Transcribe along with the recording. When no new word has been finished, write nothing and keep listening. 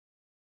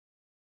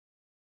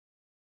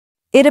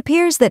It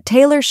appears that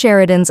Taylor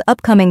Sheridan's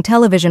upcoming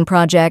television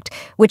project,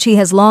 which he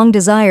has long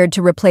desired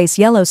to replace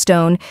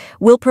Yellowstone,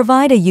 will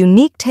provide a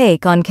unique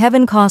take on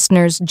Kevin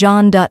Costner's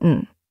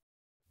Dutton.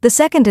 The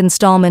second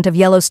installment of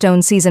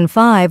Yellowstone Season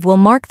 5 will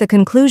mark the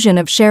conclusion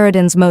of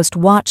Sheridan's most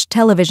watched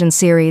television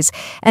series,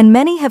 and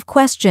many have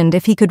questioned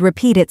if he could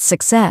repeat its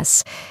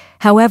success.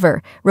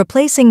 However,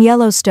 replacing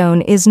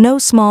Yellowstone is no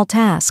small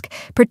task,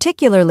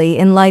 particularly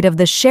in light of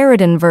the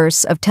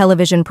Sheridanverse of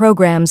television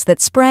programs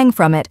that sprang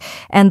from it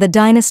and the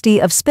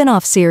dynasty of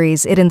spinoff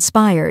series it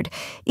inspired.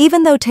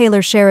 Even though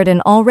Taylor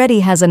Sheridan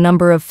already has a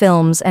number of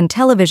films and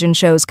television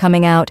shows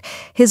coming out,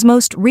 his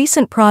most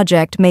recent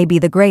project may be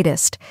the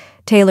greatest.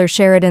 Taylor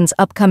Sheridan's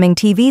upcoming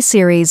TV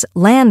series,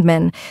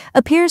 Landman,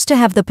 appears to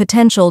have the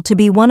potential to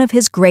be one of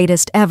his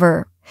greatest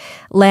ever.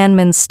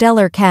 Landman's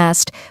stellar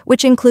cast,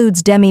 which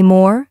includes Demi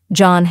Moore,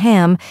 Jon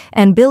Hamm,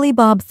 and Billy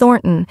Bob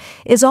Thornton,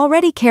 is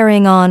already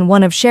carrying on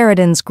one of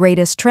Sheridan's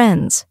greatest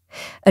trends.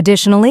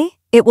 Additionally,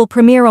 it will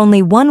premiere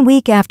only 1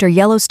 week after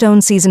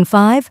Yellowstone Season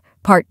 5,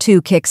 Part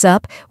 2 kicks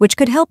up, which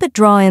could help it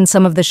draw in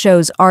some of the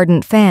show's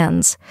ardent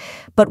fans.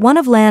 But one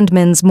of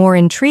Landman's more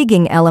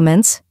intriguing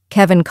elements,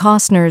 Kevin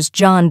Costner's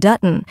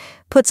Dutton,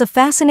 puts a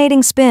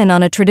fascinating spin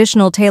on a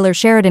traditional Taylor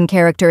Sheridan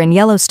character in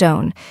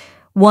Yellowstone.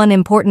 One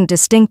important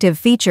distinctive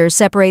feature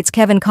separates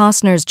Kevin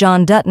Costner's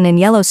Dutton in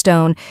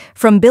Yellowstone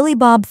from Billy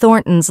Bob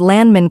Thornton's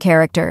Landman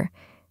character.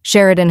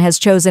 Sheridan has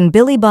chosen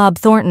Billy Bob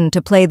Thornton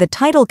to play the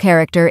title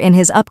character in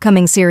his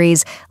upcoming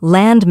series,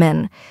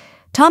 Landman.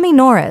 Tommy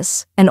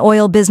Norris, an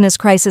oil business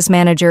crisis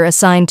manager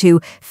assigned to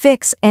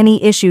fix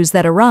any issues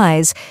that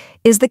arise,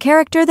 is the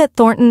character that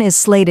Thornton is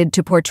slated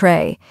to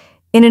portray.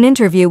 In an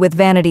interview with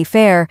Vanity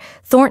Fair,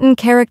 Thornton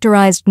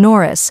characterized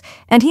Norris,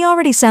 and he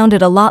already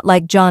sounded a lot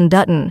like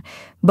Dutton.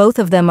 Both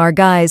of them are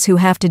guys who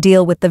have to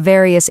deal with the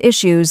various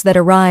issues that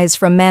arise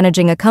from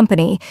managing a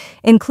company,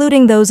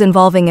 including those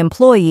involving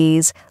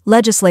employees,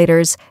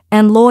 legislators,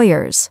 and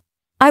lawyers.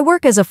 I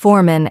work as a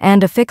foreman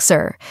and a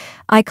fixer.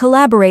 I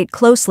collaborate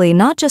closely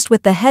not just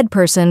with the head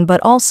person but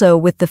also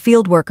with the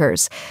field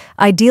workers.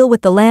 I deal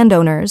with the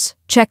landowners,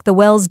 check the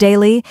wells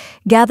daily,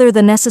 gather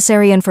the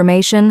necessary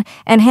information,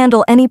 and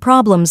handle any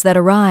problems that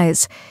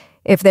arise.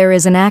 If there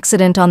is an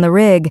accident on the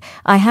rig,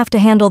 I have to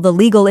handle the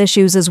legal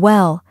issues as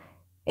well.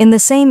 In the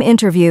same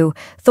interview,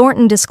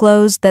 Thornton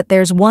disclosed that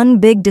there's one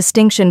big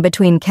distinction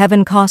between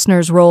Kevin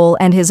Costner's role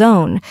and his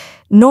own.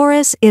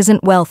 Norris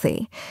isn't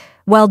wealthy.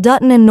 While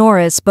Dutton and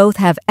Norris both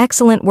have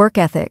excellent work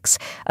ethics,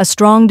 a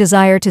strong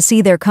desire to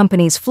see their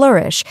companies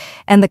flourish,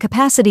 and the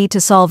capacity to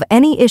solve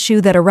any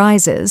issue that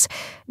arises,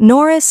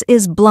 Norris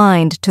is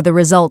blind to the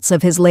results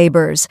of his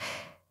labors.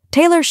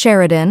 Taylor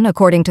Sheridan,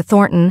 according to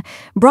Thornton,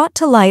 brought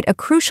to light a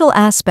crucial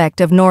aspect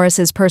of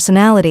Norris's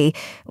personality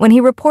when he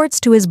reports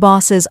to his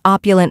boss's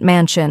opulent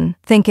mansion,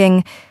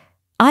 thinking,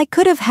 "I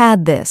could have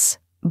had this,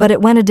 but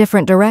it went a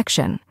different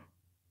direction."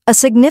 A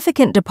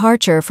significant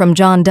departure from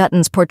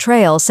Dutton's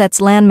portrayal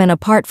sets Landman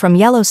apart from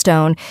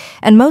Yellowstone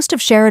and most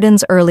of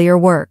Sheridan's earlier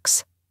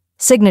works.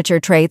 Signature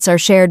traits are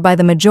shared by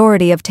the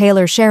majority of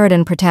Taylor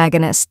Sheridan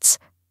protagonists.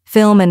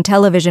 Film and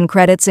television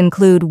credits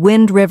include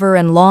Wind River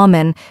and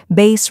Lawman,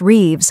 Bass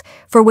Reeves,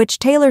 for which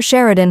Taylor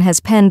Sheridan has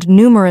penned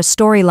numerous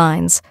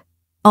storylines.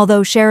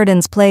 Although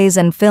Sheridan's plays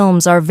and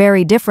films are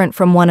very different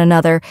from one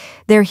another,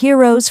 their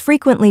heroes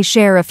frequently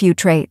share a few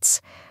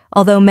traits.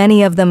 Although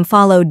many of them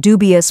follow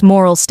dubious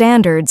moral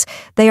standards,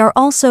 they are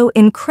also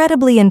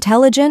incredibly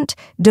intelligent,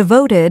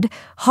 devoted,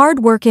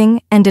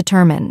 hardworking, and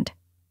determined.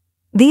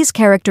 These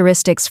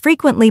characteristics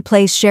frequently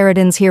place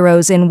Sheridan's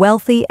heroes in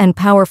wealthy and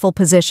powerful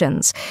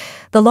positions.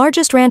 The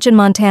largest ranch in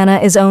Montana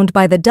is owned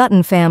by the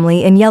Dutton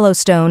family in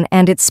Yellowstone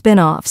and its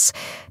spin-offs.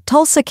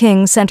 Tulsa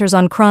King centers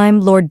on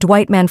crime lord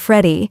Dwight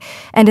Manfredi,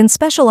 and in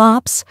Special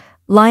Ops,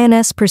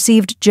 Lioness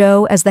perceived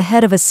Joe as the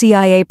head of a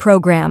CIA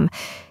program.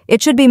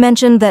 It should be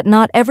mentioned that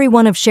not every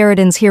one of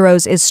Sheridan's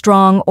heroes is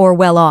strong or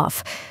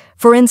well-off.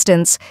 For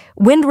instance,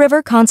 Wind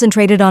River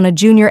concentrated on a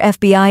junior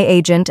FBI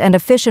agent and a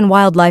fish and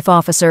wildlife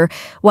officer,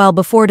 while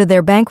before to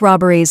their bank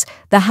robberies,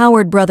 the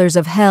Howard brothers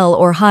of Hell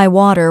or High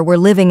Water were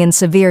living in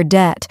severe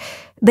debt.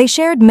 They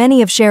shared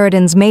many of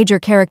Sheridan's major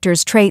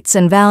characters' traits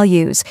and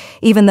values,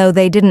 even though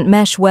they didn't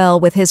mesh well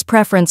with his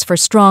preference for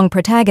strong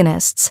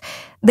protagonists.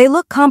 They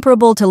look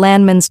comparable to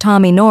Landman's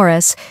Tommy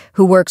Norris,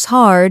 who works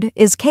hard,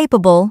 is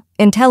capable,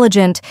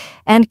 intelligent,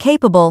 and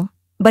capable,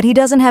 but he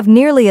doesn't have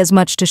nearly as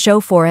much to show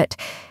for it.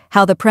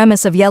 How the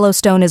premise of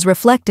Yellowstone is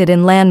reflected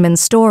in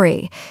Landman's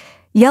story.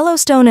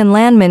 Yellowstone and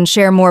Landman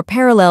share more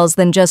parallels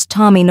than just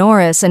Tommy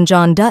Norris and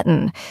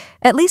Dutton.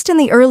 At least in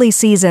the early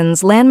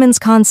seasons, Landman's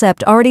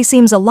concept already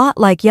seems a lot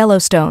like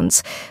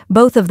Yellowstone's.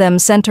 Both of them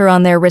center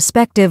on their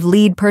respective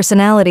lead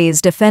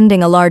personalities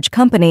defending a large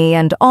company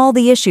and all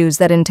the issues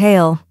that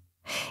entail.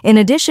 In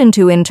addition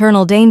to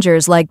internal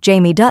dangers like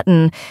Jamie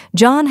Dutton,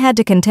 Jon had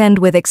to contend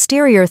with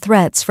exterior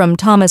threats from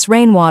Thomas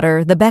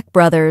Rainwater, the Beck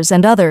brothers,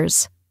 and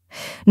others.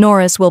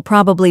 Norris will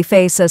probably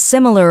face a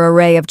similar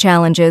array of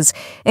challenges,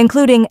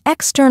 including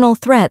external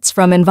threats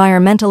from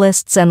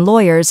environmentalists and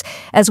lawyers,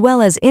 as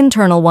well as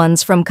internal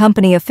ones from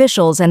company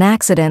officials and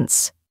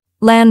accidents.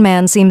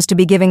 Landman seems to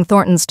be giving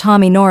Thornton's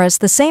Tommy Norris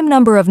the same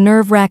number of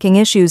nerve-wracking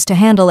issues to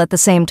handle at the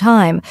same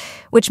time,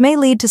 which may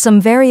lead to some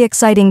very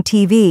exciting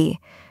TV.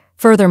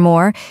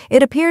 Furthermore,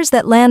 it appears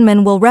that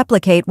Landman will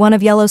replicate one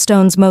of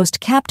Yellowstone's most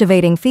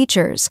captivating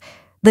features.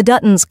 The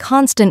Dutton's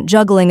constant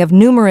juggling of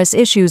numerous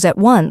issues at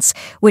once,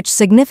 which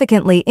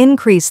significantly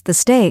increased the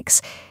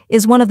stakes,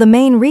 is one of the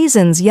main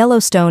reasons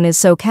Yellowstone is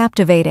so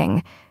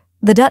captivating.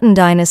 The Dutton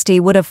dynasty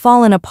would have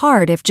fallen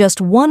apart if just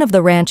one of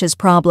the ranch's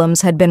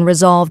problems had been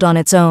resolved on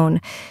its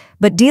own,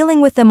 but dealing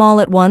with them all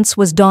at once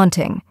was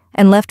daunting,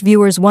 and left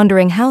viewers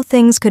wondering how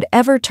things could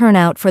ever turn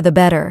out for the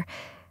better.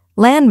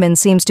 Landman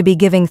seems to be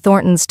giving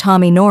Thornton's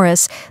Tommy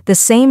Norris the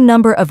same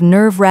number of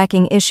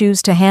nerve-wracking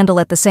issues to handle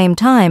at the same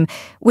time,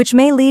 which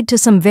may lead to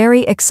some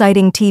very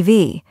exciting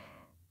TV.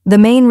 The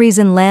main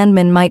reason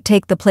Landman might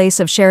take the place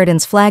of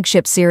Sheridan's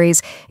flagship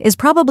series is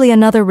probably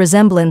another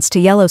resemblance to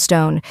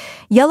Yellowstone.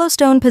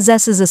 Yellowstone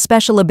possesses a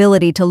special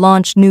ability to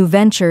launch new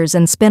ventures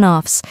and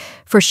spin-offs.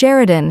 For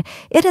Sheridan,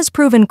 it has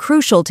proven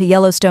crucial to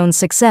Yellowstone's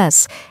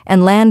success,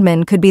 and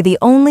Landman could be the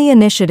only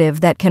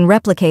initiative that can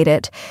replicate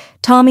it.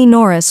 Tommy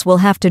Norris will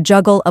have to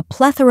juggle a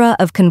plethora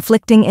of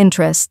conflicting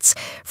interests,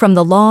 from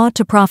the law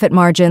to profit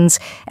margins,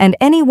 and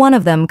any one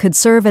of them could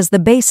serve as the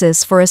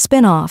basis for a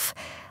spin-off.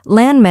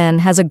 Landman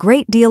has a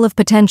great deal of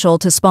potential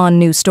to spawn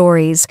new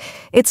stories.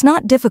 It's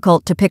not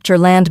difficult to picture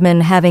Landman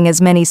having as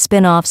many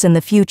spin-offs in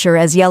the future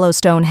as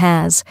Yellowstone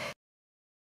has.